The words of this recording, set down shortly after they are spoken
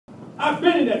I've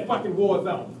been in that fucking war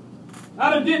zone.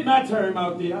 I done did my term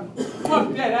out there.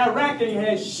 Fuck that. Iraq ain't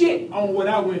had shit on what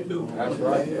I went through. That's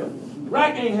right.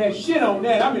 Iraq ain't had shit on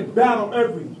that. I'm in battle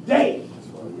every day.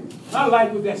 My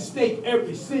life was at stake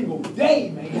every single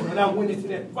day, man, when I went into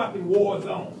that fucking war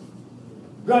zone.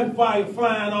 Gunfire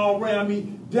flying all around me,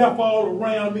 death all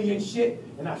around me and shit,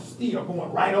 and I still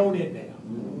going right on in there.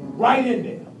 Right in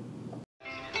there.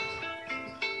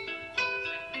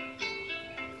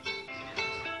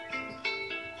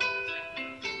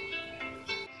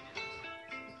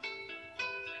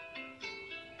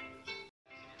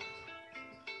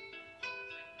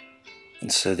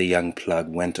 And so the young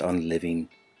plug went on living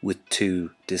with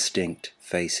two distinct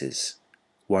faces,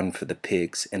 one for the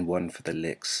pigs and one for the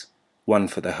licks, one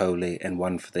for the holy and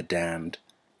one for the damned,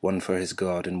 one for his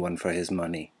God and one for his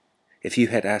money. If you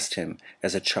had asked him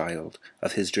as a child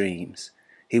of his dreams,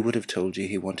 he would have told you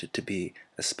he wanted to be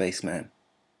a spaceman.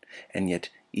 And yet,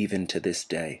 even to this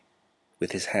day,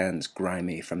 with his hands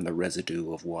grimy from the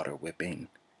residue of water whipping,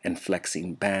 and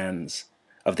flexing bands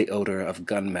of the odor of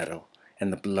gunmetal,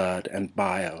 and the blood and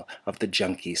bile of the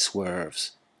junkie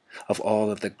swerves, of all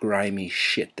of the grimy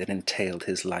shit that entailed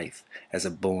his life as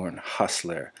a born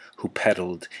hustler who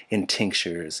peddled in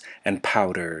tinctures and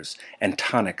powders and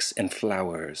tonics and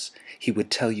flowers, he would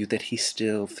tell you that he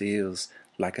still feels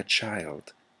like a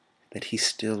child, that he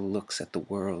still looks at the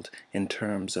world in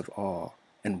terms of awe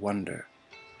and wonder.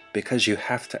 Because you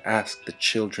have to ask the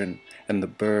children and the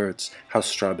birds how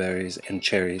strawberries and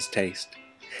cherries taste,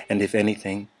 and if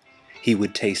anything, he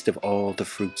would taste of all the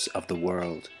fruits of the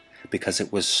world, because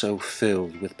it was so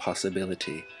filled with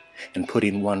possibility, and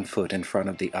putting one foot in front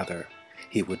of the other,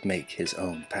 he would make his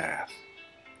own path.